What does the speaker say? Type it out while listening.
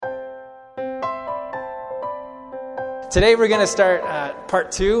Today we're going to start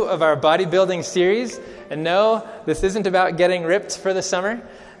part 2 of our bodybuilding series. And no, this isn't about getting ripped for the summer.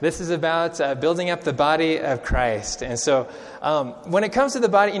 This is about building up the body of Christ. And so when it comes to the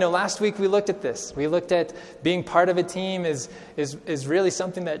body, last week we looked at this. We looked at being part of a team is really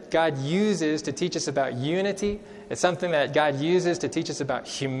something that God uses to teach us about unity. It's something that God uses to teach us about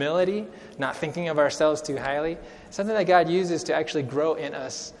humility, not thinking of ourselves too highly. It's something that God uses to actually grow in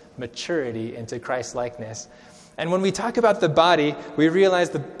us maturity into Christ-likeness. And when we talk about the body, we realize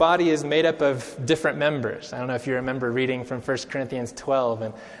the body is made up of different members. I don't know if you remember reading from 1 Corinthians 12,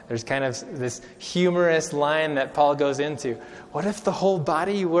 and there's kind of this humorous line that Paul goes into. What if the whole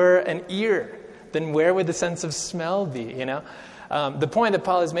body were an ear? Then where would the sense of smell be, The point that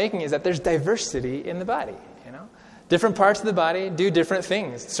Paul is making is that there's diversity in the body, Different parts of the body do different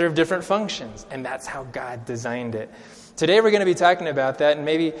things, serve different functions, and that's how God designed it. Today we're going to be talking about that, and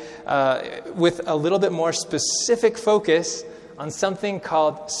maybe with a little bit more specific focus on something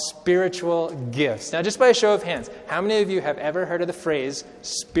called spiritual gifts. Now, just by a show of hands, how many of you have ever heard of the phrase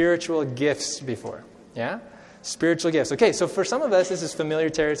spiritual gifts before? Yeah? Spiritual gifts. Okay, so for some of us, this is familiar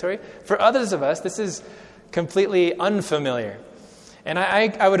territory. For others of us, this is completely unfamiliar. And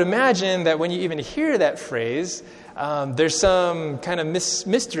I would imagine that when you even hear that phrase, there's some kind of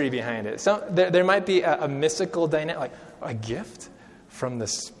mystery behind it. There might be a mystical dynamic, like a gift from the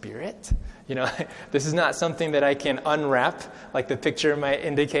Spirit. This is not something that I can unwrap, like the picture might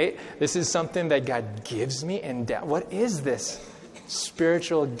indicate. This is something that God gives me. And what is this?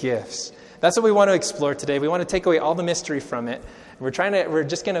 Spiritual gifts. That's what we want to explore today. We want to take away all the mystery from it. We're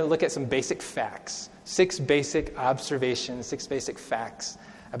just going to look at some basic facts. 6 basic observations, 6 basic facts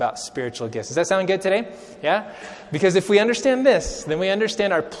about spiritual gifts. Does that sound good today? Yeah? Because if we understand this, then we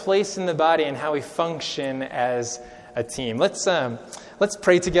understand our place in the body and how we function as a team. Let's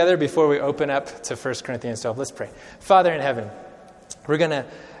pray together before we open up to 1 Corinthians 12. Let's pray. Father in heaven, we're going to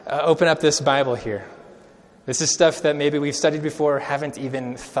open up this Bible here. This is stuff that maybe we've studied before, haven't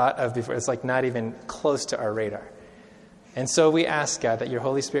even thought of before. It's like not even close to our radar. And so we ask, God, that your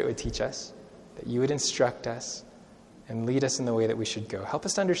Holy Spirit would teach us, that you would instruct us, and lead us in the way that we should go. Help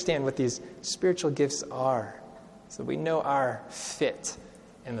us to understand what these spiritual gifts are so we know our fit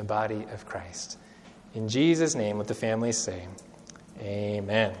in the body of Christ. In Jesus' name, let the families say,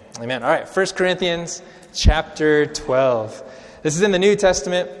 amen. Amen. All right, 1 Corinthians chapter 12. This is in the New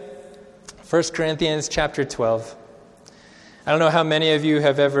Testament, 1 Corinthians chapter 12. I don't know how many of you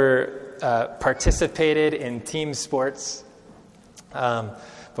have ever participated in team sports, but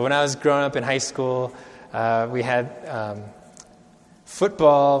when I was growing up in high school, we had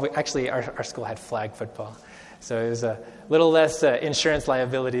football. Our school had flag football. So it was a little less insurance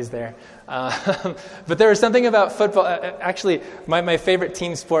liabilities there. But there was something about football. Actually, my favorite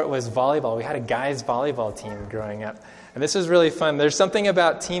team sport was volleyball. We had a guys' volleyball team growing up. And this was really fun. There's something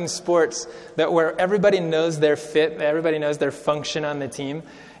about team sports where everybody knows their fit, everybody knows their function on the team.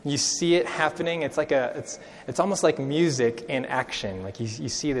 You see it happening. It's like it's almost like music in action. Like you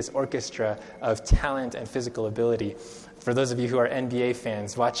see this orchestra of talent and physical ability. For those of you who are NBA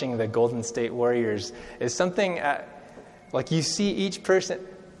fans, watching the Golden State Warriors is something like you see each person.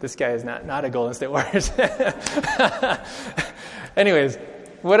 This guy is not a Golden State Warriors. Anyways,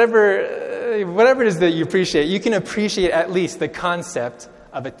 whatever it is that you appreciate, you can appreciate at least the concept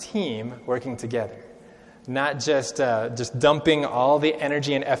of a team working together. Not just dumping all the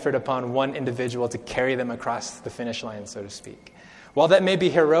energy and effort upon one individual to carry them across the finish line, so to speak. While that may be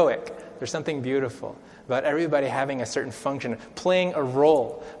heroic, there's something beautiful about everybody having a certain function, playing a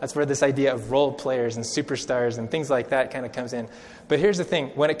role. That's where this idea of role players and superstars and things like that kind of comes in. But here's the thing.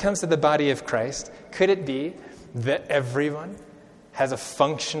 When it comes to the body of Christ, could it be that everyone has a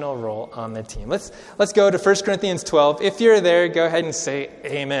functional role on the team? Let's go to 1 Corinthians 12. If you're there, go ahead and say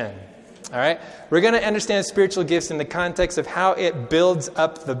amen. All right? We're going to understand spiritual gifts in the context of how it builds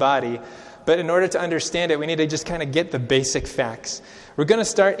up the body. But in order to understand it, we need to just kind of get the basic facts. We're going to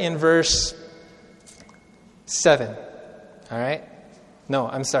start in verse 7. All right? No,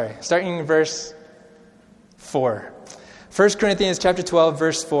 I'm sorry. Starting in verse 4. 1 Corinthians chapter 12,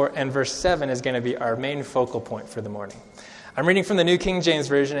 verse 4 and verse 7 is going to be our main focal point for the morning. I'm reading from the New King James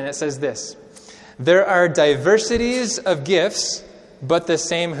Version, and it says this. There are diversities of gifts, but the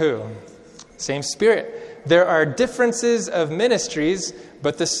same who? Same Spirit. There are differences of ministries,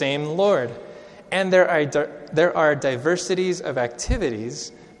 but the same Lord. And there are diversities of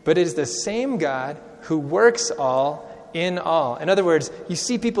activities, but it is the same God who works all in all. In other words, you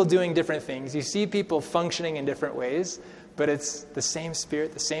see people doing different things. You see people functioning in different ways, but it's the same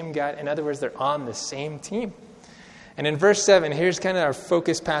Spirit, the same God. In other words, they're on the same team. And in verse 7, here's kind of our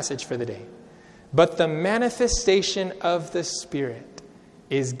focus passage for the day. But the manifestation of the Spirit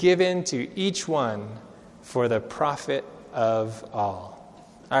is given to each one for the profit of all.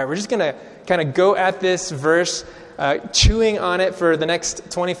 All right, we're just going to kind of go at this verse, chewing on it for the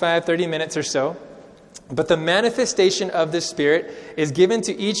next 25, 30 minutes or so. But the manifestation of the Spirit is given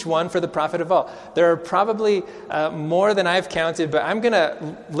to each one for the profit of all. There are probably more than I've counted, but I'm going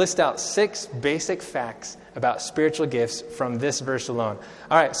to list out 6 basic facts about spiritual gifts from this verse alone.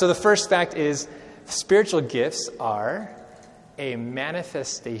 All right, so the first fact is spiritual gifts are a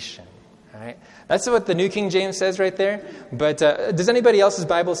manifestation. All right, that's what the New King James says right there. But does anybody else's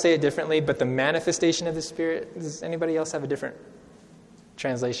Bible say it differently? But the manifestation of the Spirit, does anybody else have a different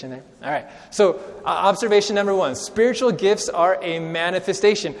translation there? All right, so observation number 1, spiritual gifts are a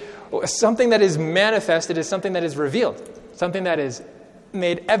manifestation. Something that is manifested is something that is revealed, something that is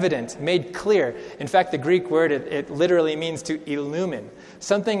made evident, made clear. In fact, the Greek word, it literally means to illumine.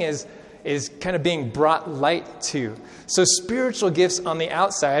 Something is kind of being brought light to. So spiritual gifts on the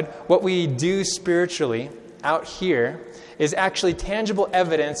outside, what we do spiritually out here, is actually tangible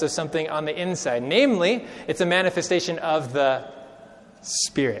evidence of something on the inside. Namely, it's a manifestation of the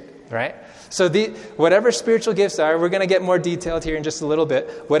Spirit, right? So whatever spiritual gifts are, we're going to get more detailed here in just a little bit.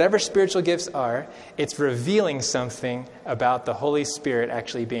 Whatever spiritual gifts are, it's revealing something about the Holy Spirit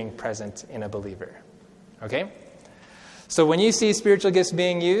actually being present in a believer. Okay? So when you see spiritual gifts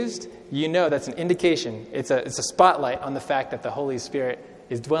being used, you know that's an indication. It's a spotlight on the fact that the Holy Spirit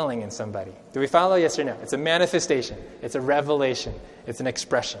is dwelling in somebody. Do we follow? Yes or no? It's a manifestation. It's a revelation. It's an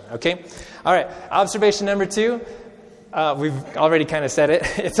expression. Okay? All right. Observation number 2. We've already kind of said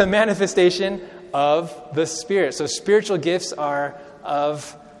it. It's a manifestation of the Spirit. So spiritual gifts are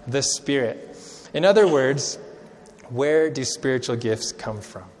of the Spirit. In other words, where do spiritual gifts come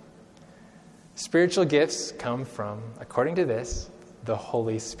from? Spiritual gifts come from, according to this, the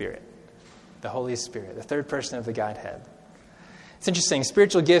Holy Spirit. The Holy Spirit, the third person of the Godhead. It's interesting.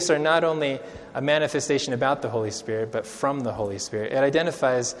 Spiritual gifts are not only a manifestation about the Holy Spirit, but from the Holy Spirit. It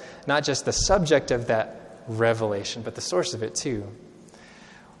identifies not just the subject of that revelation, but the source of it too.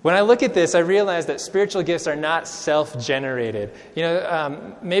 When I look at this, I realize that spiritual gifts are not self-generated.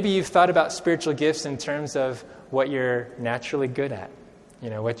 Maybe you've thought about spiritual gifts in terms of what you're naturally good at,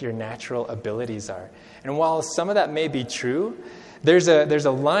 what your natural abilities are. And while some of that may be true, there's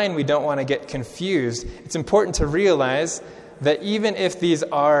a line we don't want to get confused. It's important to realize that even if these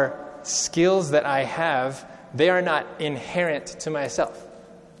are skills that I have, they are not inherent to myself.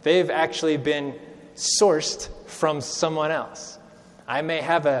 They've actually been sourced from someone else. You may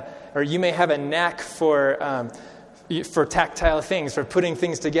have a knack for tactile things, for putting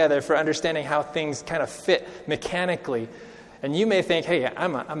things together, for understanding how things kind of fit mechanically. And you may think, hey,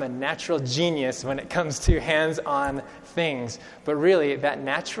 I'm a natural genius when it comes to hands-on things. But really, that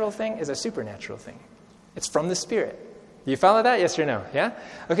natural thing is a supernatural thing. It's from the Spirit. Do you follow that? Yes or no? Yeah?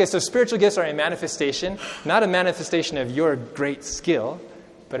 Okay, so spiritual gifts are a manifestation, not a manifestation of your great skill,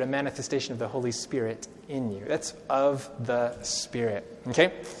 but a manifestation of the Holy Spirit in you. That's of the Spirit.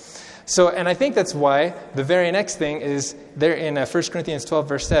 Okay? So, and I think that's why the very next thing is there in 1 Corinthians 12,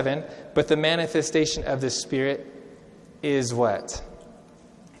 verse 7, but the manifestation of the Spirit is what?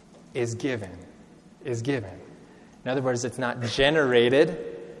 Is given. Is given. In other words, it's not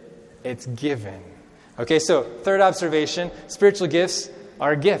generated, it's given. Okay, so third observation, spiritual gifts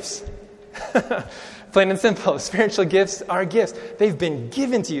are gifts. Plain and simple, spiritual gifts are gifts. They've been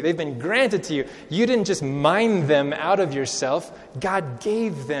given to you. They've been granted to you. You didn't just mine them out of yourself. God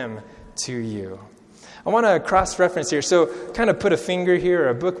gave them to you. I want to cross-reference here. So kind of put a finger here or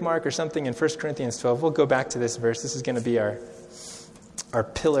a bookmark or something in 1 Corinthians 12. We'll go back to this verse. This is going to be our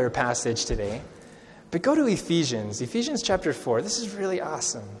pillar passage today. But go to Ephesians. Ephesians chapter 4. This is really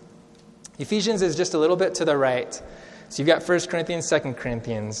awesome. Ephesians is just a little bit to the right. So you've got 1 Corinthians, 2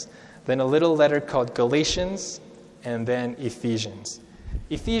 Corinthians, then a little letter called Galatians, and then Ephesians.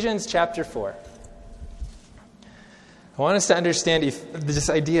 Ephesians chapter 4. I want us to understand this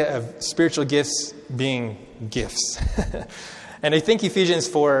idea of spiritual gifts being gifts. And I think Ephesians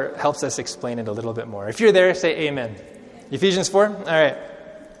 4 helps us explain it a little bit more. If you're there, say amen. Ephesians 4? All right.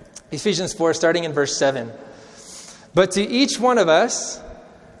 Ephesians 4, starting in verse 7. But to each one of us,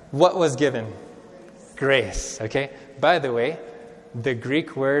 what was given? Grace. Okay? By the way, the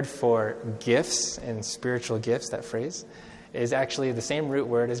Greek word for gifts and spiritual gifts, that phrase, is actually the same root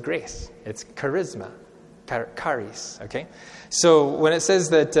word as grace. It's charisma. Charis, okay? So when it says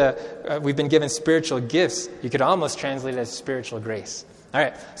that we've been given spiritual gifts, you could almost translate it as spiritual grace. All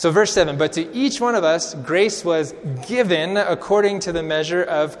right, so verse 7, but to each one of us grace was given according to the measure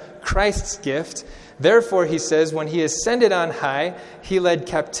of Christ's gift. Therefore, he says, when he ascended on high, he led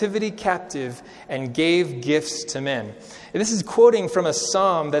captivity captive and gave gifts to men. And this is quoting from a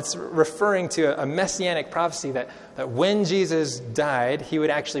psalm that's referring to a messianic prophecy that when Jesus died, he would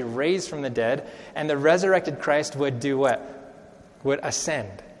actually raise from the dead, and the resurrected Christ would do what? Would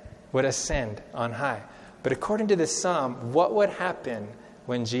ascend on high. But according to this psalm, what would happen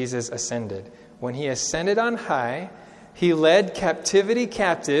when Jesus ascended? When he ascended on high, he led captivity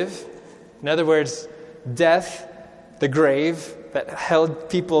captive. In other words, death, the grave that held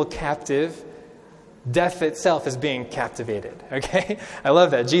people captive. Death itself is being captivated, okay? I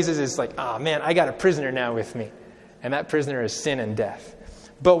love that. Jesus is like, oh man, I got a prisoner now with me. And that prisoner is sin and death.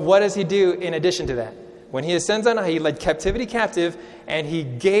 But what does he do in addition to that? When he ascends on high, he led captivity captive and he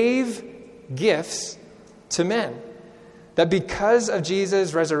gave gifts to men. That because of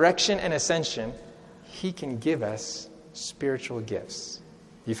Jesus' resurrection and ascension, he can give us spiritual gifts.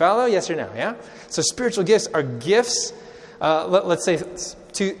 You follow? Yes or no? Yeah? So spiritual gifts are gifts. Let's say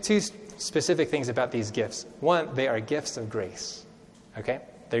two specific things about these gifts. One, they are gifts of grace. Okay?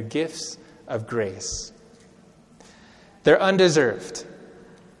 They're gifts of grace. They're undeserved.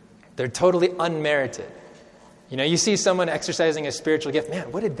 They're totally unmerited. You know, you see someone exercising a spiritual gift.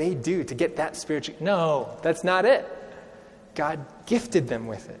 Man, what did they do to get that spiritual? No, that's not it. God gifted them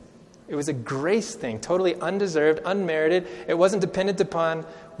with it. It was a grace thing, totally undeserved, unmerited. It wasn't dependent upon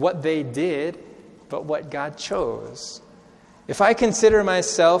what they did, but what God chose. If I consider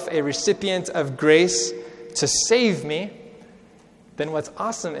myself a recipient of grace to save me, then what's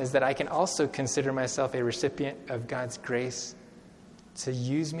awesome is that I can also consider myself a recipient of God's grace to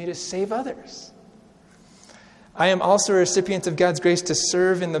use me to save others. I am also a recipient of God's grace to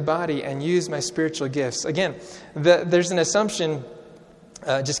serve in the body and use my spiritual gifts. Again, there's an assumption,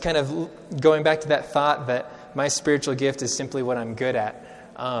 just kind of going back to that thought that my spiritual gift is simply what I'm good at.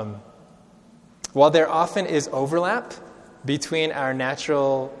 While there often is overlap between our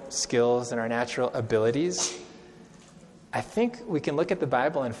natural skills and our natural abilities, I think we can look at the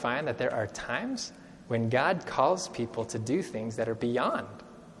Bible and find that there are times when God calls people to do things that are beyond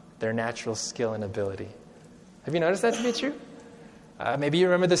their natural skill and ability. Have you noticed that to be true? Maybe you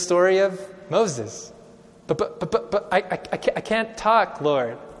remember the story of Moses. But I can't talk,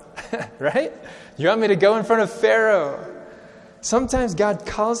 Lord. Right? You want me to go in front of Pharaoh? Sometimes God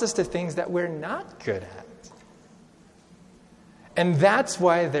calls us to things that we're not good at. And that's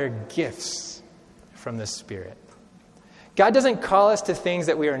why they're gifts from the Spirit. God doesn't call us to things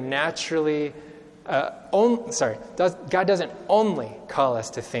that we are naturally... God doesn't only call us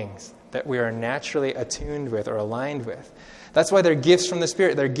to things that we are naturally attuned with or aligned with. That's why they're gifts from the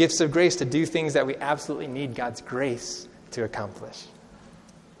Spirit. They're gifts of grace to do things that we absolutely need God's grace to accomplish.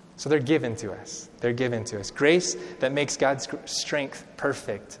 So they're given to us. They're given to us. Grace that makes God's strength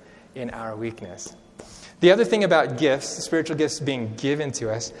perfect in our weakness. The other thing about gifts, spiritual gifts being given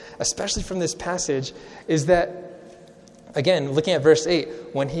to us, especially from this passage, is that, again, looking at verse 8,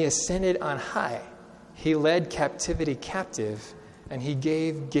 when he ascended on high, he led captivity captive, and he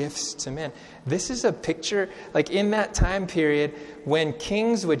gave gifts to men. This is a picture, like in that time period, when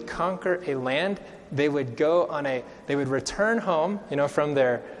kings would conquer a land, they would return home, from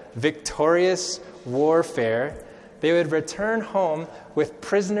their victorious warfare. They would return home with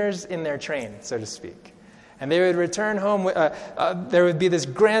prisoners in their train, so to speak. And they would return home, there would be this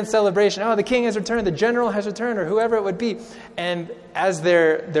grand celebration. Oh, the king has returned, the general has returned, or whoever it would be. And as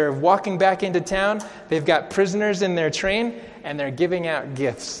they're walking back into town, they've got prisoners in their train, and they're giving out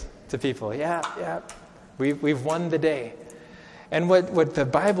gifts to people. Yeah, we've won the day. And what the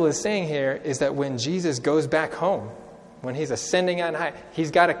Bible is saying here is that when Jesus goes back home, when he's ascending on high, he's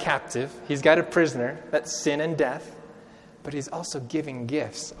got a captive, he's got a prisoner, that's sin and death, but he's also giving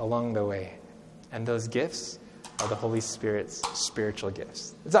gifts along the way. And those gifts are the Holy Spirit's spiritual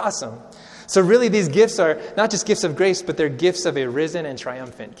gifts. It's awesome. So really these gifts are not just gifts of grace, but they're gifts of a risen and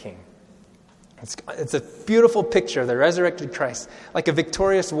triumphant King. It's a beautiful picture of the resurrected Christ, like a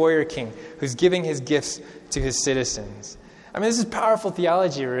victorious warrior king who's giving his gifts to his citizens. I mean, this is powerful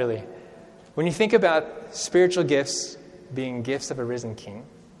theology, really. When you think about spiritual gifts being gifts of a risen King,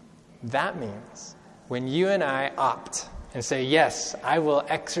 that means when you and I opt and say, yes, I will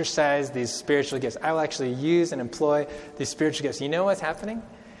exercise these spiritual gifts. I will actually use and employ these spiritual gifts. You know what's happening?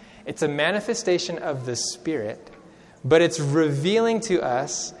 It's a manifestation of the Spirit, but it's revealing to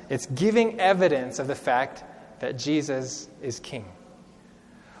us, it's giving evidence of the fact that Jesus is King.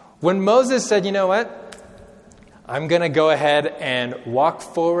 When Moses said, you know what? I'm going to go ahead and walk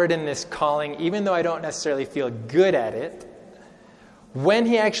forward in this calling, even though I don't necessarily feel good at it. When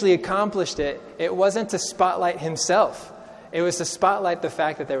he actually accomplished it, it wasn't to spotlight himself. It was to spotlight the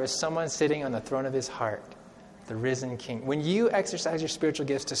fact that there was someone sitting on the throne of his heart, the risen King. When you exercise your spiritual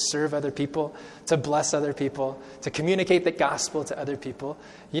gifts to serve other people, to bless other people, to communicate the gospel to other people,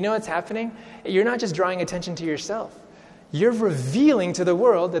 you know what's happening? You're not just drawing attention to yourself. You're revealing to the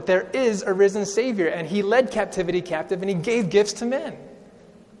world that there is a risen Savior, and he led captivity captive, and he gave gifts to men.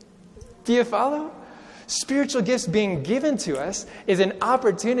 Do you follow? Spiritual gifts being given to us is an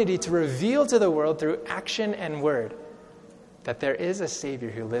opportunity to reveal to the world through action and word that there is a Savior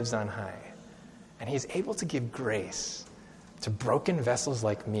who lives on high. And he's able to give grace to broken vessels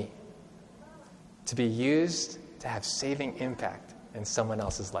like me to be used to have saving impact in someone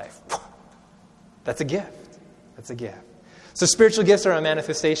else's life. That's a gift. That's a gift. So spiritual gifts are a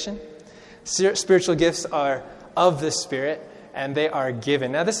manifestation. Spiritual gifts are of the Spirit, and they are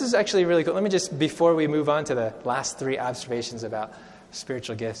given. Now, this is actually really cool. Let me just, before we move on to the last three observations about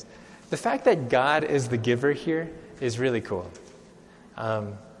spiritual gifts, the fact that God is the giver here is really cool.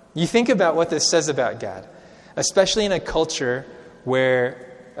 You think about what this says about God, especially in a culture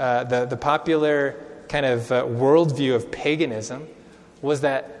where the popular kind of worldview of paganism was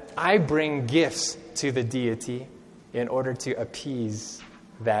that I bring gifts to the deity in order to appease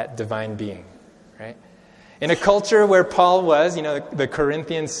that divine being, right? In a culture where Paul was, the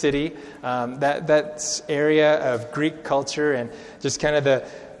Corinthian city, that area of Greek culture and just kind of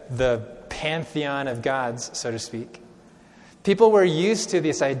the pantheon of gods, so to speak, people were used to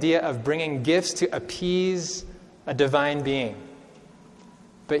this idea of bringing gifts to appease a divine being.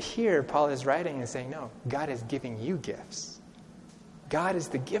 But here, Paul is writing and saying, no, God is giving you gifts. God is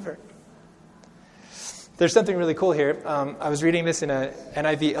the giver. There's something really cool here. I was reading this in an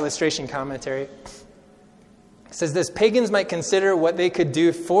NIV illustration commentary. It says this: pagans might consider what they could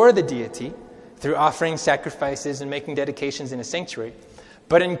do for the deity through offering sacrifices and making dedications in a sanctuary.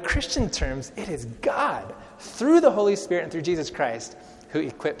 But in Christian terms, it is God, through the Holy Spirit and through Jesus Christ, who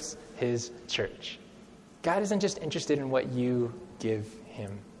equips his church. God isn't just interested in what you give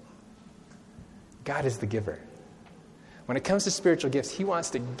him. God is the giver. When it comes to spiritual gifts, he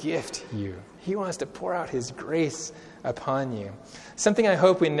wants to gift you. He wants to pour out his grace upon you. Something I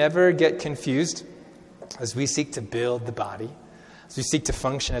hope we never get confused as we seek to build the body, as we seek to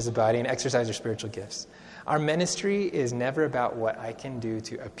function as a body and exercise our spiritual gifts. Our ministry is never about what I can do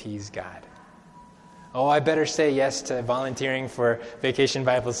to appease God. Oh, I better say yes to volunteering for Vacation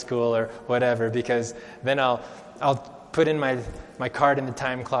Bible School or whatever, because then I'll put in my card in the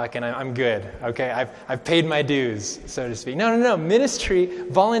time clock and I'm good. Okay, I've paid my dues, so to speak. No. Ministry,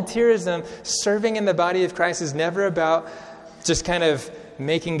 volunteerism, serving in the body of Christ is never about just kind of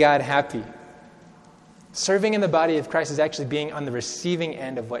making God happy. Serving in the body of Christ is actually being on the receiving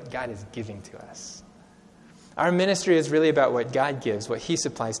end of what God is giving to us. Our ministry is really about what God gives, what he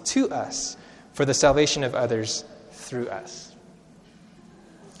supplies to us for the salvation of others through us.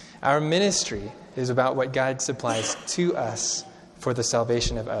 Our ministry is about what God supplies to us for the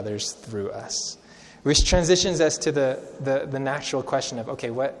salvation of others through us. Which transitions us to the natural question of, okay,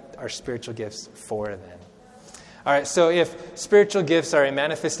 what are spiritual gifts for then? All right, so if spiritual gifts are a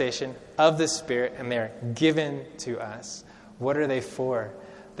manifestation of the Spirit and they're given to us, what are they for?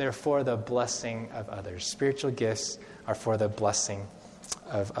 They're for the blessing of others. Spiritual gifts are for the blessing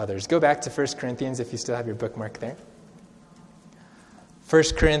of others. Go back to 1 Corinthians if you still have your bookmark there. 1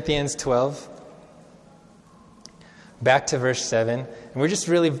 Corinthians 12. Back to verse 7. And we're just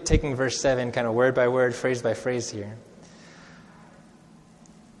really taking verse 7 kind of word by word, phrase by phrase here.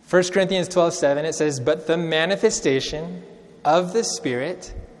 1 Corinthians 12:7, it says, "But the manifestation of the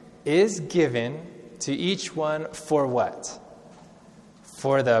Spirit is given to each one for what?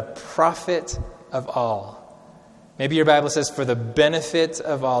 For the profit of all." Maybe your Bible says for the benefit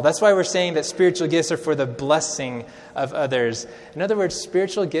of all. That's why we're saying that spiritual gifts are for the blessing of others. In other words,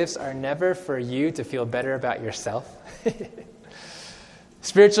 spiritual gifts are never for you to feel better about yourself.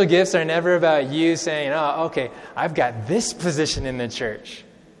 Spiritual gifts are never about you saying, oh, okay, I've got this position in the church.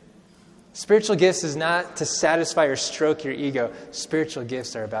 Spiritual gifts is not to satisfy or stroke your ego. Spiritual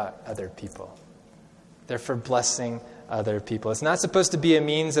gifts are about other people. They're for blessing other people. It's not supposed to be a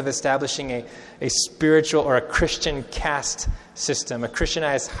means of establishing a spiritual or a Christian caste system, a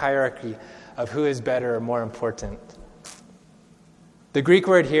Christianized hierarchy of who is better or more important. The Greek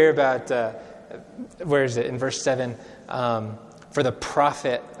word here about, where is it? In verse 7, for the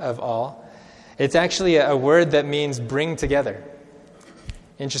profit of all. It's actually a word that means bring together.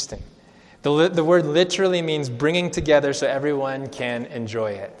 Interesting. The word literally means bringing together so everyone can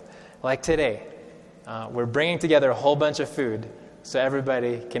enjoy it. Like today, we're bringing together a whole bunch of food so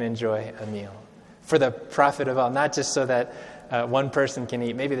everybody can enjoy a meal. For the profit of all, not just so that one person can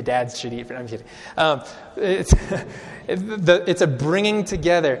eat. Maybe the dads should eat, but I'm kidding. It's a bringing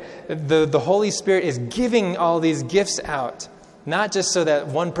together. The Holy Spirit is giving all these gifts out, not just so that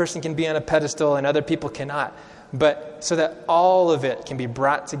one person can be on a pedestal and other people cannot, but so that all of it can be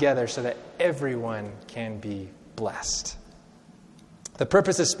brought together so that everyone can be blessed. The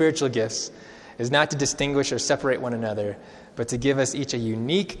purpose of spiritual gifts is not to distinguish or separate one another, but to give us each a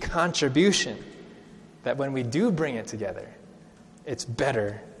unique contribution that when we do bring it together, it's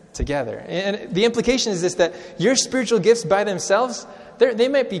better together. And the implication is this, that your spiritual gifts by themselves, they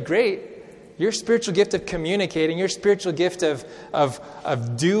might be great. Your spiritual gift of communicating, your spiritual gift of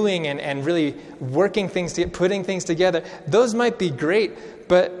doing and really working things, putting things together, those might be great,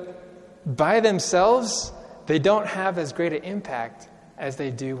 but by themselves, they don't have as great an impact as they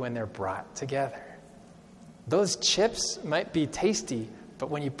do when they're brought together. Those chips might be tasty,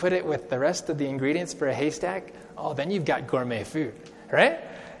 but when you put it with the rest of the ingredients for a haystack, then you've got gourmet food, right?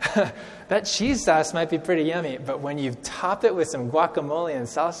 That cheese sauce might be pretty yummy, but when you top it with some guacamole and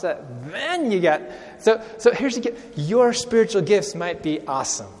salsa, then you got... So here's the gift. Your spiritual gifts might be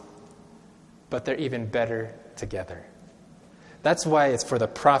awesome, but they're even better together. That's why it's for the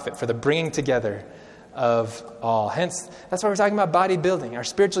profit, for the bringing together of all. Hence, that's why we're talking about bodybuilding. Our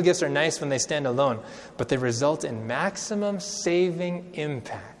spiritual gifts are nice when they stand alone, but they result in maximum saving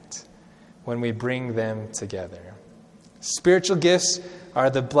impact when we bring them together. Spiritual gifts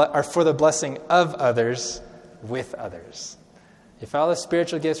are for the blessing of others with others. You follow?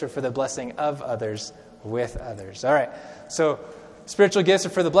 Spiritual gifts are for the blessing of others with others. All right. So, spiritual gifts are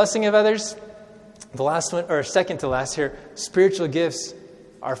for the blessing of others. The last one, or second to last here, spiritual gifts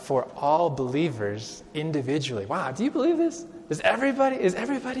are for all believers individually. Wow, do you believe this? Is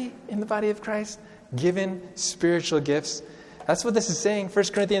everybody in the body of Christ given spiritual gifts? That's what this is saying. 1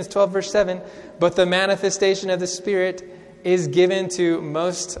 Corinthians 12, verse 7. But the manifestation of the Spirit is given to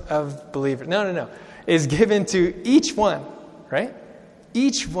most of believers. No. Is given to each one, right?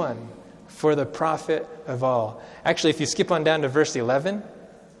 Each one for the profit of all. Actually, if you skip on down to verse 11,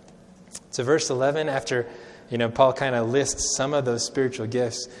 to verse 11, after Paul kind of lists some of those spiritual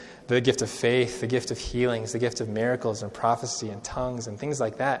gifts, the gift of faith, the gift of healings, the gift of miracles and prophecy and tongues and things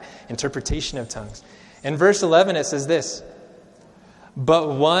like that, interpretation of tongues. In verse 11, it says this, but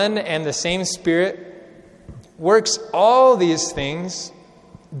one and the same Spirit works all these things,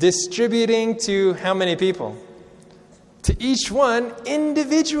 distributing to how many people? To each one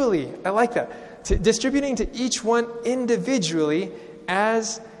individually. I like that. Distributing to each one individually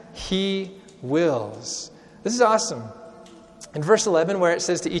as he wills. This is awesome. In verse 11, where it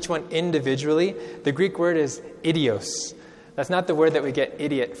says to each one individually, the Greek word is idios. That's not the word that we get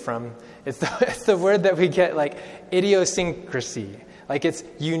idiot from. It's the word that we get like idiosyncrasy. Like it's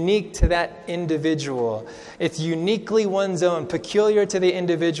unique to that individual. It's uniquely one's own, peculiar to the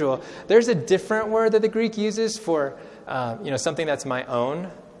individual. There's a different word that the Greek uses for something that's my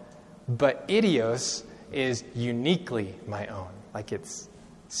own, but idios is uniquely my own. Like it's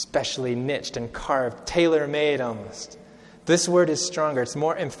specially niched and carved, tailor-made almost. This word is stronger. It's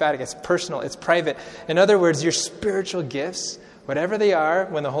more emphatic. It's personal. It's private. In other words, your spiritual gifts, whatever they are,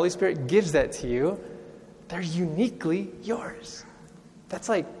 when the Holy Spirit gives that to you, they're uniquely yours. That's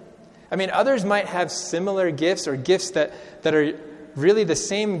others might have similar gifts or gifts that are really the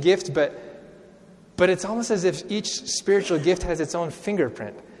same gift, but it's almost as if each spiritual gift has its own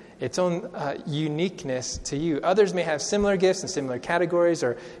fingerprint, its own uniqueness to you. Others may have similar gifts in similar categories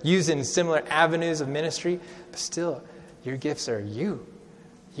or used in similar avenues of ministry, but still, your gifts are you.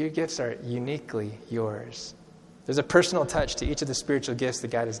 Your gifts are uniquely yours. There's a personal touch to each of the spiritual gifts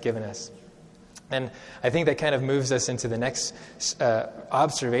that God has given us. And I think that kind of moves us into the next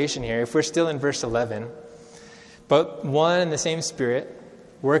observation here. If we're still in verse 11, but one and the same Spirit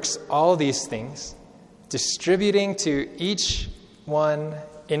works all these things, distributing to each one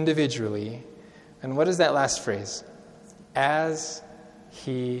individually. And what is that last phrase? As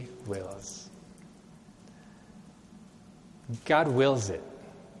he wills. God wills it.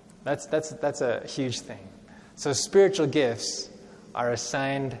 That's a huge thing. So spiritual gifts are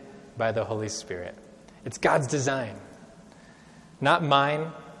assigned by the Holy Spirit. It's God's design. Not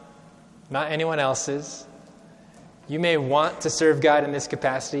mine, not anyone else's. You may want to serve God in this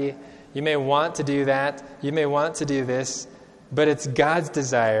capacity. You may want to do that. You may want to do this. But it's God's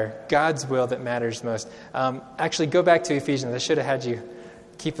desire, God's will that matters most. Actually, go back to Ephesians. I should have had you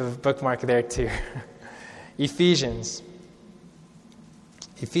keep a bookmark there too. Ephesians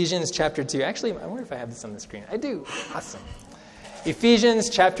chapter 2. Actually, I wonder if I have this on the screen. I do. Awesome. Ephesians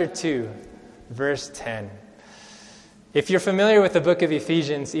chapter 2, verse 10. If you're familiar with the book of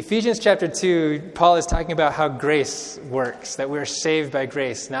Ephesians chapter 2, Paul is talking about how grace works, that we're saved by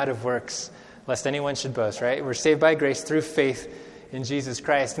grace, not of works, lest anyone should boast, right? We're saved by grace through faith in Jesus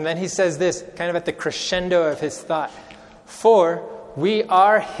Christ. And then he says this, kind of at the crescendo of his thought, "For we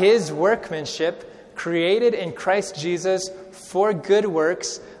are his workmanship, created in Christ Jesus for good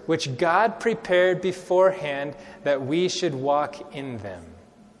works, which God prepared beforehand that we should walk in them."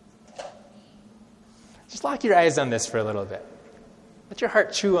 Just lock your eyes on this for a little bit. Let your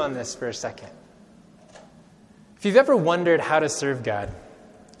heart chew on this for a second. If you've ever wondered how to serve God,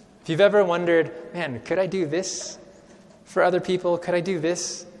 if you've ever wondered, man, could I do this for other people? Could I do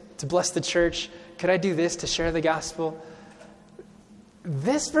this to bless the church? Could I do this to share the gospel?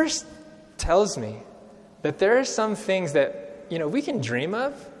 This verse tells me that there are some things that, we can dream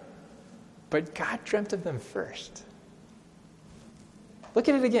of, but God dreamt of them first. Look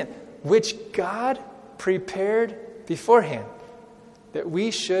at it again. Which God prepared beforehand that we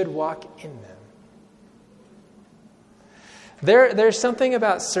should walk in them. There's something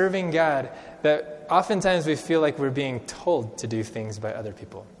about serving God that oftentimes we feel like we're being told to do things by other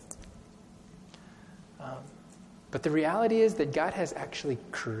people. But the reality is that God has actually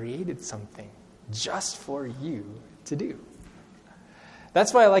created something just for you to do.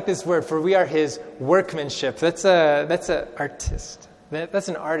 That's why I like this word, for we are his workmanship. That's an artist. That's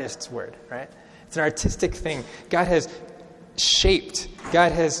an artist's word, right? It's an artistic thing. God has shaped,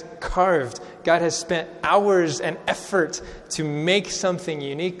 God has carved, God has spent hours and effort to make something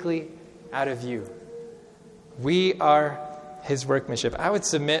uniquely out of you. We are his workmanship. I would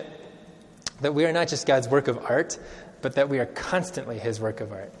submit that we are not just God's work of art, but that we are constantly his work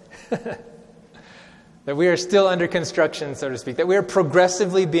of art. That we are still under construction, so to speak. That we are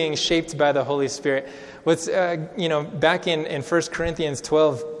progressively being shaped by the Holy Spirit. What's, back in 1 Corinthians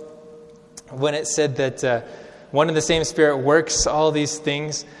 12, when it said that one and the same Spirit works all these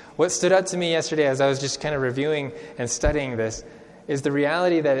things, what stood out to me yesterday as I was just kind of reviewing and studying this is the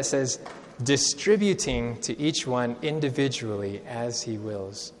reality that it says, distributing to each one individually as he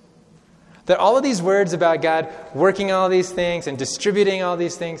wills. That all of these words about God working all these things and distributing all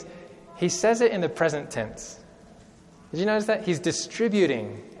these things, he says it in the present tense. Did you notice that? He's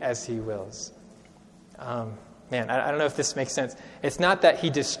distributing as he wills. I don't know if this makes sense. It's not that he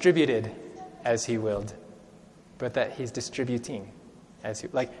distributed as he willed, but that he's distributing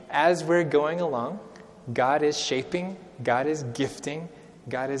as we're going along, God is shaping, God is gifting,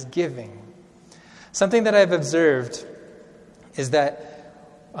 God is giving. Something that I've observed is that,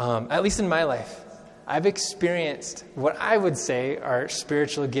 at least in my life, I've experienced what I would say are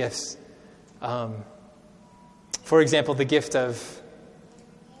spiritual gifts. For example, the gift of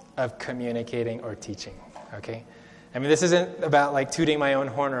communicating or teaching, okay? I mean, this isn't about like tooting my own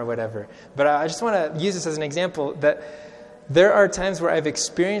horn or whatever, but I just want to use this as an example that there are times where I've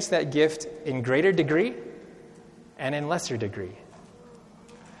experienced that gift in greater degree and in lesser degree.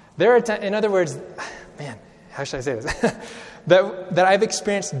 There are times, in other words, how should I say this? that I've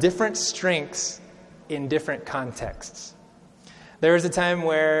experienced different strengths in different contexts. There was a time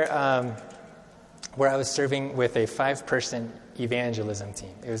where I was serving with a 5-person evangelism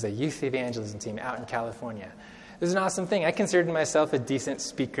team. It was a youth evangelism team out in California. It was an awesome thing. I considered myself a decent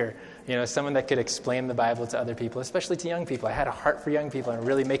speaker, someone that could explain the Bible to other people, especially to young people. I had a heart for young people and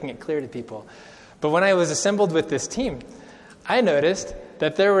really making it clear to people. But when I was assembled with this team, I noticed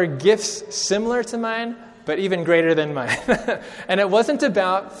that there were gifts similar to mine, but even greater than mine. And it wasn't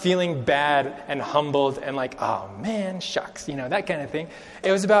about feeling bad and humbled and like, oh man, shucks, that kind of thing.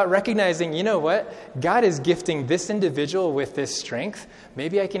 It was about recognizing, you know what? God is gifting this individual with this strength.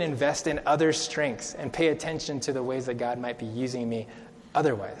 Maybe I can invest in other strengths and pay attention to the ways that God might be using me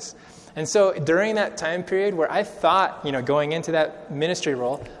otherwise. And so during that time period where I thought, going into that ministry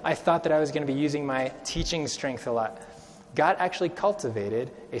role, I thought that I was going to be using my teaching strength a lot. God actually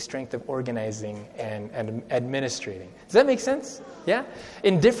cultivated a strength of organizing and administrating. Does that make sense? Yeah?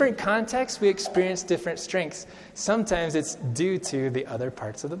 In different contexts, we experience different strengths. Sometimes it's due to the other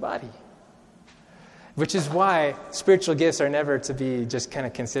parts of the body. Which is why spiritual gifts are never to be just kind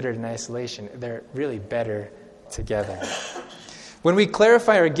of considered in isolation. They're really better together. When we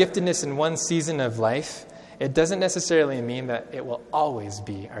clarify our giftedness in one season of life, it doesn't necessarily mean that it will always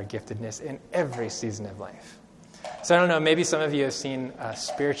be our giftedness in every season of life. So I don't know, maybe some of you have seen a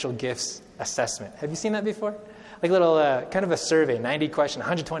spiritual gifts assessment. Have you seen that before? Like a little kind of a survey, 90-question,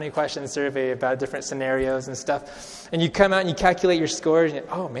 120-question survey about different scenarios and stuff. And you come out and you calculate your scores. And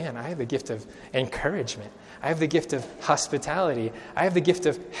oh, man, I have the gift of encouragement. I have the gift of hospitality. I have the gift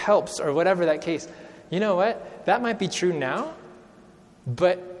of helps or whatever that case. You know what? That might be true now,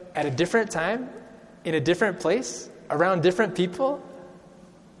 but at a different time, in a different place, around different people,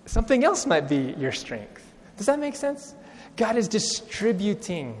 something else might be your strength. Does that make sense? God is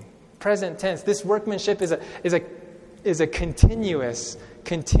distributing, present tense. This workmanship is a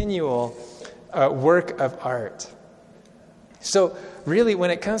continual work of art. So really,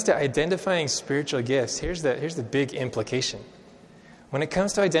 when it comes to identifying spiritual gifts, here's the big implication. When it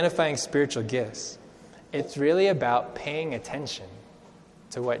comes to identifying spiritual gifts, it's really about paying attention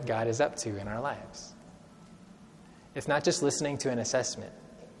to what God is up to in our lives. It's not just listening to an assessment.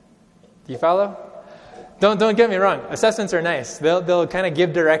 Do you follow? Don't get me wrong. Assessments are nice. They'll kind of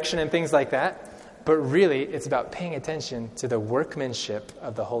give direction and things like that. But really, it's about paying attention to the workmanship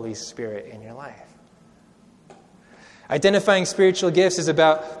of the Holy Spirit in your life. Identifying spiritual gifts is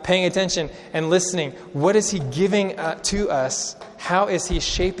about paying attention and listening. What is He giving to us? How is He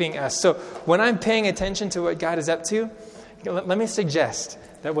shaping us? So when I'm paying attention to what God is up to, let me suggest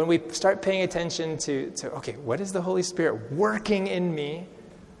that when we start paying attention to okay, what is the Holy Spirit working in me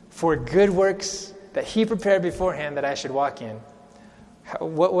for good works that He prepared beforehand that I should walk in?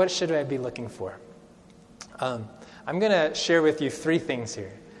 What should I be looking for? I'm going to share with you 3 things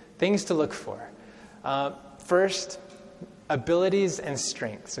here. Things to look for. First, abilities and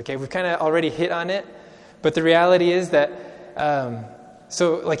strengths. Okay, we've kind of already hit on it, but the reality is that,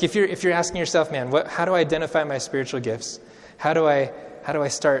 so like if you're asking yourself, man, how do I identify my spiritual gifts? How do I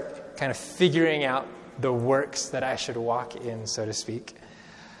start kind of figuring out the works that I should walk in, so to speak?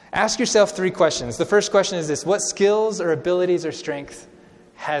 Ask yourself 3 questions. The first question is this: what skills or abilities or strength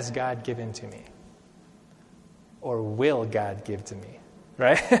has God given to me? Or will God give to me?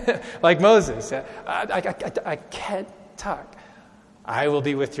 Right? Like Moses. I can't talk. I will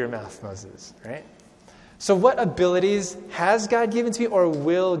be with your mouth, Moses. Right? So what abilities has God given to me or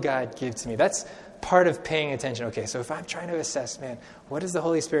will God give to me? That's part of paying attention. Okay, so if I'm trying to assess, man, what is the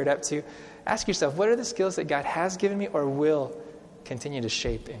Holy Spirit up to? Ask yourself, what are the skills that God has given me or will continue to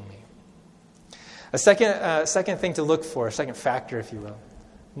shape in me? A second thing to look for, a second factor, if you will.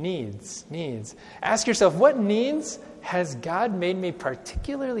 Needs. Ask yourself, what needs has God made me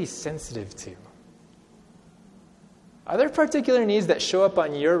particularly sensitive to? Are there particular needs that show up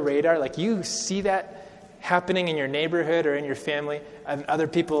on your radar? Like you see that happening in your neighborhood or in your family, and other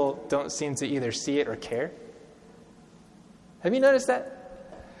people don't seem to either see it or care? Have you noticed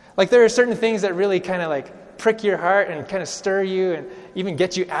that? Like there are certain things that really kind of like prick your heart and kind of stir you and even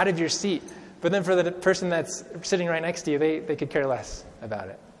get you out of your seat. But then for the person that's sitting right next to you, they could care less about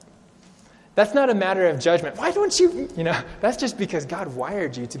it. That's not a matter of judgment. Why don't you, that's just because God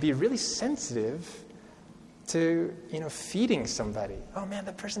wired you to be really sensitive to, feeding somebody. Oh man,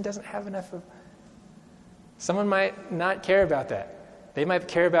 that person doesn't have enough of... Someone might not care about that. They might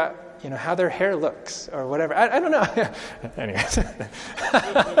care about, how their hair looks or whatever. I don't know. Anyways.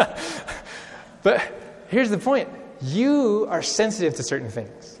 But here's the point. You are sensitive to certain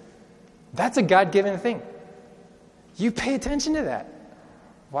things. That's a God-given thing. You pay attention to that.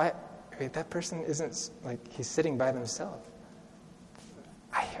 Why? Wait, that person isn't like he's sitting by themselves.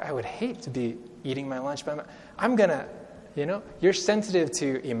 I would hate to be eating my lunch by myself. I'm going to, you're sensitive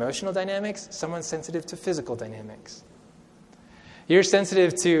to emotional dynamics. Someone's sensitive to physical dynamics. You're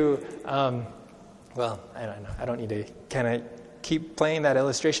sensitive to, I don't know. I don't need to kind of keep playing that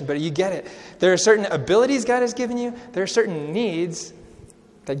illustration, but you get it. There are certain abilities God has given you. There are certain needs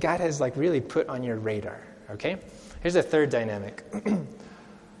that God has really put on your radar, okay? Here's a third dynamic.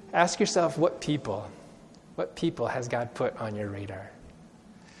 Ask yourself, what people has God put on your radar?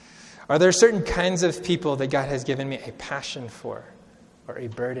 Are there certain kinds of people that God has given me a passion for or a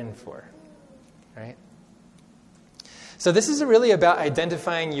burden for, right? So this is really about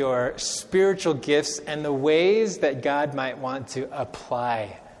identifying your spiritual gifts and the ways that God might want to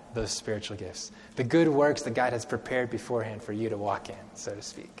apply those spiritual gifts. The good works that God has prepared beforehand for you to walk in, so to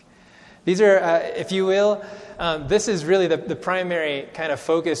speak. These are, if you will, this is really the primary kind of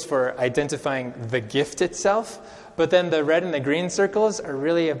focus for identifying the gift itself. But then the red and the green circles are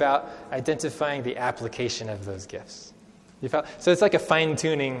really about identifying the application of those gifts. So it's like a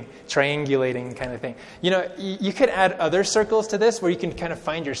fine-tuning, triangulating kind of thing. You could add other circles to this where you can kind of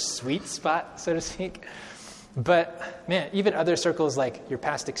find your sweet spot, so to speak. But, man, even other circles like your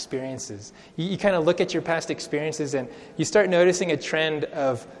past experiences. You kind of look at your past experiences and you start noticing a trend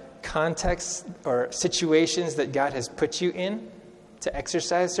of contexts or situations that God has put you in to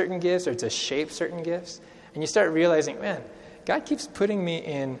exercise certain gifts or to shape certain gifts. And you start realizing, man, God keeps putting me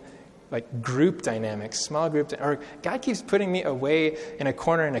in group dynamics, small group, or God keeps putting me away in a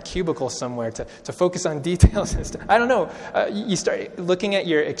corner in a cubicle somewhere to focus on details and stuff. I don't know. You start looking at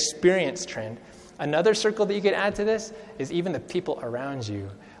your experience trend. Another circle that you could add to this is even the people around you,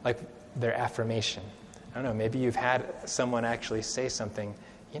 like their affirmation, I don't know, maybe you've had someone actually say something,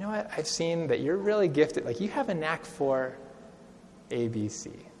 you know what, I've seen that you're really gifted, like you have a knack for ABC.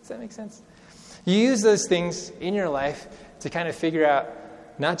 Does that make sense? You use those things in your life to kind of figure out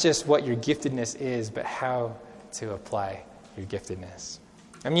not just what your giftedness is, but how to apply your giftedness.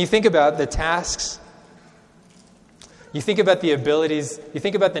 I mean, you think about the tasks, you think about the abilities, you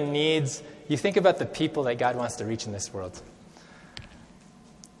think about the needs, you think about the people that God wants to reach in this world.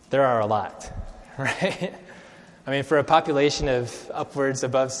 There are a lot, right? I mean, for a population of upwards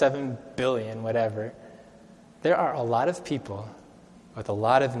above 7 billion, whatever, there are a lot of people with a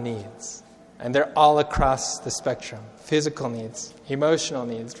lot of needs. And they're all across the spectrum. Physical needs, emotional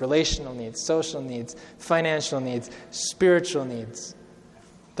needs, relational needs, social needs, financial needs, spiritual needs.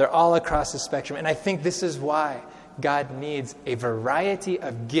 They're all across the spectrum. And I think this is why God needs a variety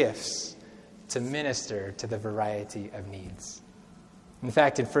of gifts to minister to the variety of needs. In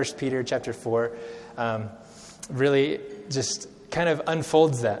fact, in 1 Peter chapter 4, really just kind of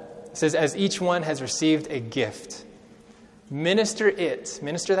unfolds that. It says, as each one has received a gift, minister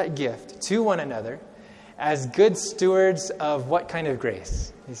that gift to one another as good stewards of what kind of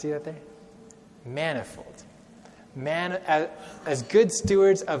grace? You see that there? Manifold. As good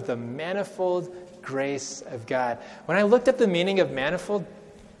stewards of the manifold grace of God. When I looked up the meaning of manifold,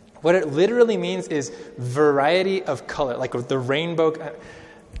 what it literally means is variety of color, like the rainbow,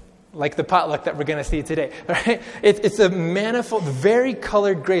 like the potluck that we're going to see today. Right? It's a manifold,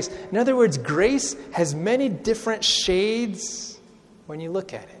 vari-colored grace. In other words, grace has many different shades when you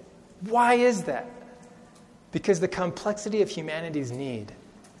look at it. Why is that? Because the complexity of humanity's need,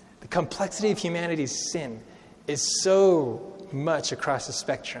 the complexity of humanity's sin is so much across the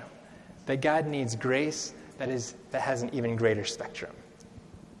spectrum that God needs grace that has an even greater spectrum.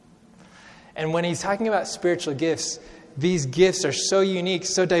 And when he's talking about spiritual gifts, these gifts are so unique,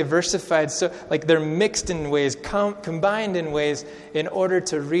 so diversified, so like they're mixed in ways, combined in ways in order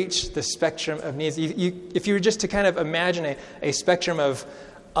to reach the spectrum of needs. If you were just to kind of imagine a spectrum of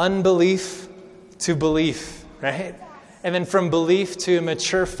unbelief to belief, right? And then from belief to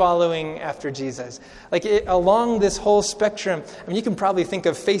mature following after Jesus. Along this whole spectrum, I mean, you can probably think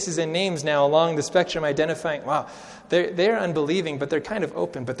of faces and names now along the spectrum identifying, wow, they're unbelieving, but they're kind of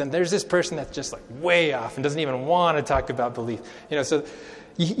open. But then there's this person that's just like way off and doesn't even want to talk about belief. So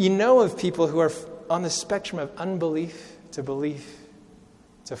you know of people who are on the spectrum of unbelief to belief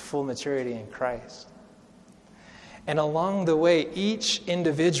to full maturity in Christ. And along the way, each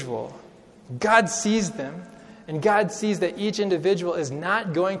individual, God sees them, and God sees that each individual is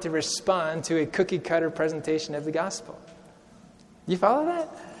not going to respond to a cookie-cutter presentation of the gospel. You follow that?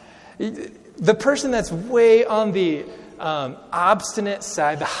 The person that's way on the obstinate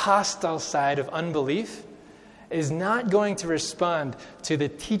side, the hostile side of unbelief, is not going to respond to the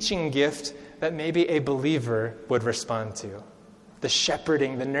teaching gift that maybe a believer would respond to. The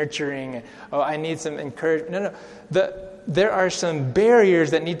shepherding, the nurturing, I need some encouragement. No. There are some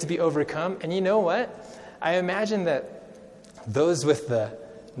barriers that need to be overcome. And you know what? I imagine that those with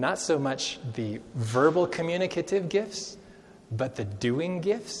not so much the verbal communicative gifts, but the doing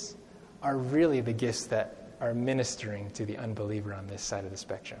gifts are really the gifts that are ministering to the unbeliever on this side of the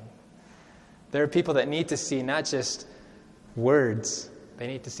spectrum. There are people that need to see not just words, they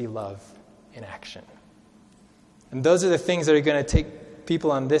need to see love in action. And those are the things that are going to take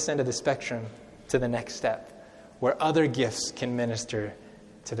people on this end of the spectrum to the next step, where other gifts can minister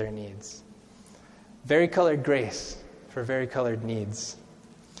to their needs. Vari-colored grace for vari-colored needs.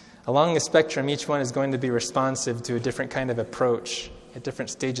 Along the spectrum, each one is going to be responsive to a different kind of approach at different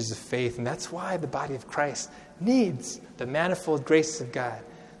stages of faith. And that's why the body of Christ needs the manifold grace of God,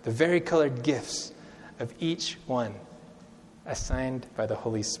 the vari-colored gifts of each one assigned by the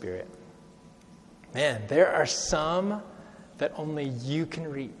Holy Spirit. Man, there are some that only you can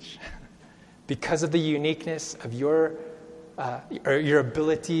reach because of the uniqueness of your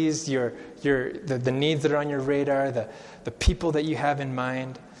abilities, the needs that are on your radar, the people that you have in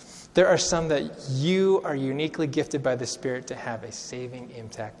mind. There are some that you are uniquely gifted by the Spirit to have a saving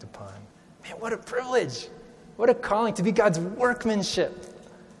impact upon. Man, what a privilege. What a calling to be God's workmanship.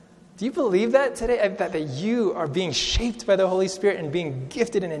 Do you believe that today? That you are being shaped by the Holy Spirit and being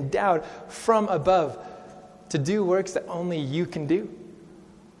gifted and endowed from above to do works that only you can do?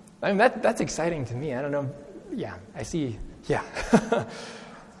 I mean, that's exciting to me. I don't know. Yeah, I see. Yeah.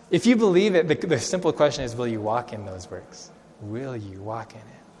 If you believe it, the simple question is, will you walk in those works? Will you walk in it?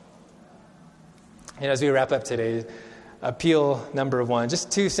 And as we wrap up today, appeal number 1,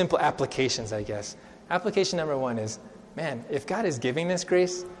 just 2 simple applications, I guess. Application number 1 is, man, if God is giving this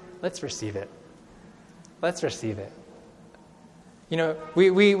grace, let's receive it. Let's receive it. You know,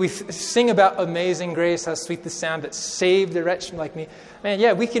 we sing about amazing grace, how sweet the sound that saved a wretch like me. Man,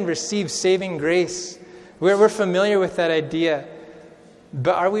 yeah, we can receive saving grace. We're familiar with that idea.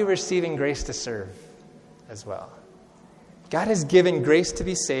 But are we receiving grace to serve as well? God has given grace to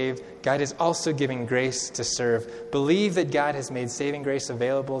be saved. God is also giving grace to serve. Believe that God has made saving grace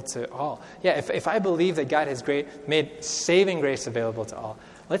available to all. Yeah, if I believe that God has made saving grace available to all,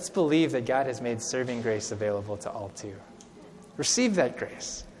 let's believe that God has made serving grace available to all too. Receive that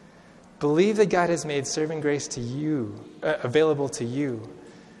grace. Believe that God has made serving grace to you, available to you.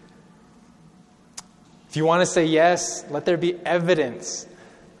 If you want to say yes, let there be evidence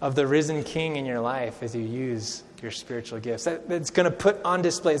of the risen King in your life as you use your spiritual gifts. That's going to put on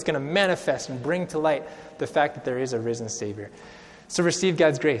display, it's going to manifest and bring to light the fact that there is a risen Savior. So receive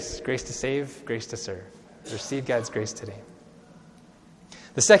God's grace. Grace to save, grace to serve. Receive God's grace today.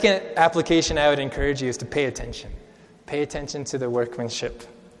 The second application I would encourage you is to pay attention. Pay attention to the workmanship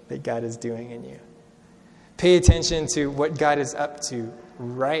that God is doing in you. Pay attention to what God is up to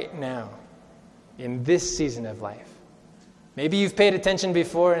right now in this season of life. Maybe you've paid attention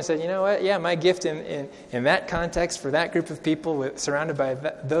before and said, you know what, yeah, my gift in that context for that group of people surrounded by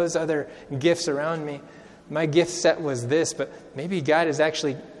those other gifts around me, my gift set was this, but maybe God is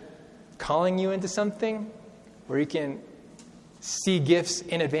actually calling you into something where you can see gifts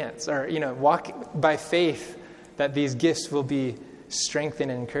in advance or, walk by faith that these gifts will be strengthened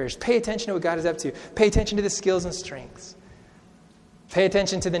and encouraged. Pay attention to what God is up to. Pay attention to the skills and strengths. Pay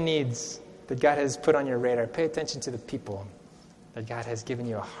attention to the needs that God has put on your radar. Pay attention to the people that God has given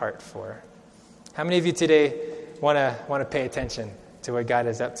you a heart for. How many of you today want to pay attention to what God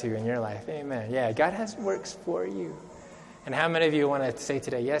is up to in your life? Amen. Yeah, God has works for you. And how many of you want to say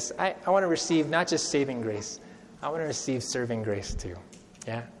today, yes, I want to receive not just saving grace, I want to receive serving grace too.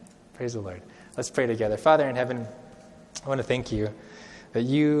 Yeah? Praise the Lord. Let's pray together. Father in heaven, I want to thank you that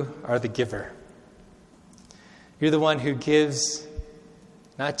you are the giver. You're the one who gives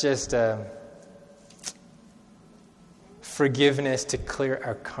not just forgiveness to clear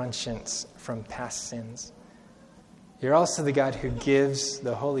our conscience from past sins. You're also the God who gives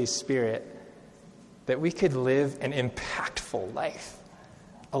the Holy Spirit that we could live an impactful life,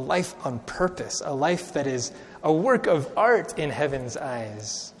 a life on purpose, a life that is a work of art in heaven's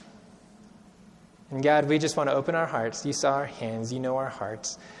eyes. And God, we just want to open our hearts. You saw our hands. You know our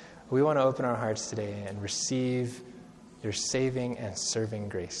hearts. We want to open our hearts today and receive your saving and serving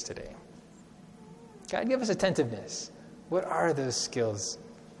grace today. God, give us attentiveness. What are those skills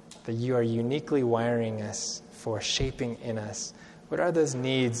that you are uniquely wiring us for, shaping in us? What are those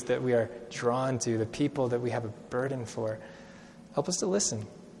needs that we are drawn to, the people that we have a burden for? Help us to listen.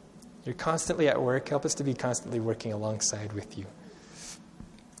 You're constantly at work. Help us to be constantly working alongside with you.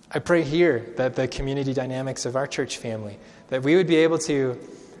 I pray here that the community dynamics of our church family, that we would be able to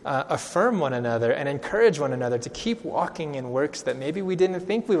affirm one another and encourage one another to keep walking in works that maybe we didn't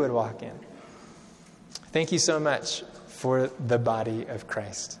think we would walk in. Thank you so much for the body of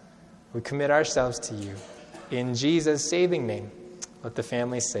Christ. We commit ourselves to you. In Jesus' saving name, let the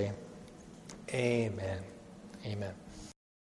family say, amen. Amen.